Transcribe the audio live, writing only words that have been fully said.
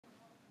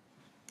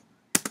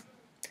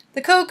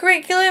The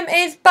co-curriculum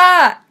is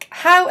back!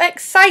 How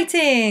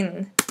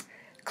exciting!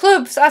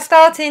 Clubs are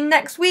starting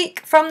next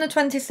week from the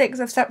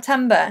 26th of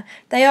September.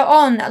 They are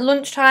on at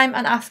lunchtime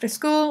and after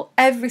school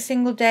every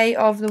single day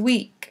of the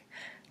week.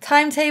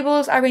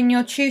 Timetables are in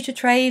your tutor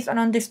trays and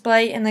on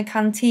display in the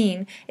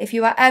canteen. If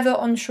you are ever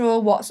unsure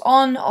what's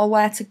on or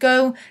where to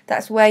go,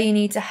 that's where you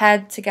need to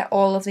head to get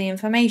all of the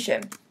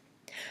information.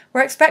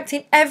 We're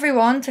expecting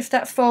everyone to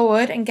step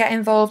forward and get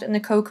involved in the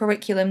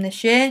co-curriculum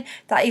this year.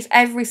 That is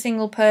every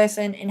single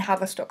person in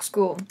Haverstock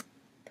School.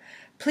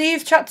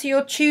 Please chat to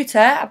your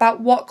tutor about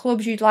what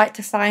clubs you'd like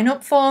to sign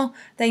up for.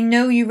 They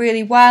know you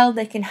really well,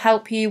 they can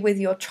help you with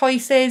your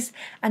choices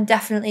and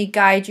definitely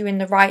guide you in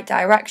the right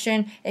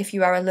direction if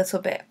you are a little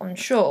bit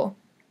unsure.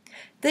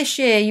 This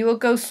year you will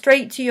go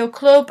straight to your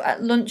club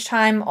at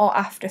lunchtime or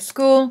after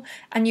school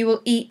and you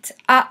will eat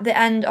at the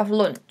end of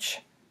lunch.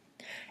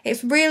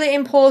 It's really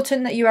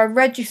important that you are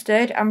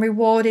registered and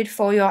rewarded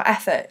for your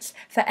efforts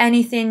for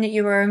anything that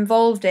you are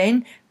involved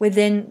in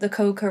within the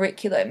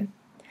co-curriculum.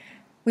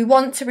 We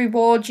want to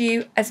reward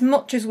you as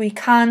much as we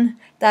can,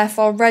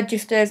 therefore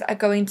registers are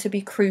going to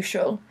be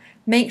crucial.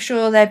 Make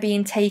sure they're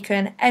being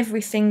taken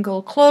every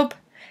single club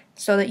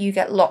so that you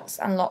get lots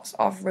and lots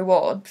of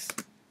rewards.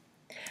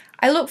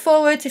 I look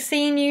forward to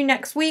seeing you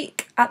next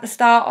week at the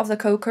start of the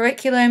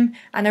co-curriculum,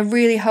 and I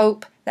really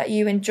hope that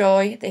you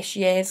enjoy this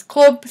year's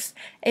clubs,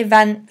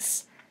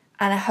 events,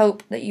 and I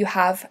hope that you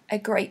have a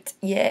great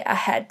year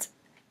ahead.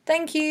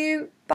 Thank you.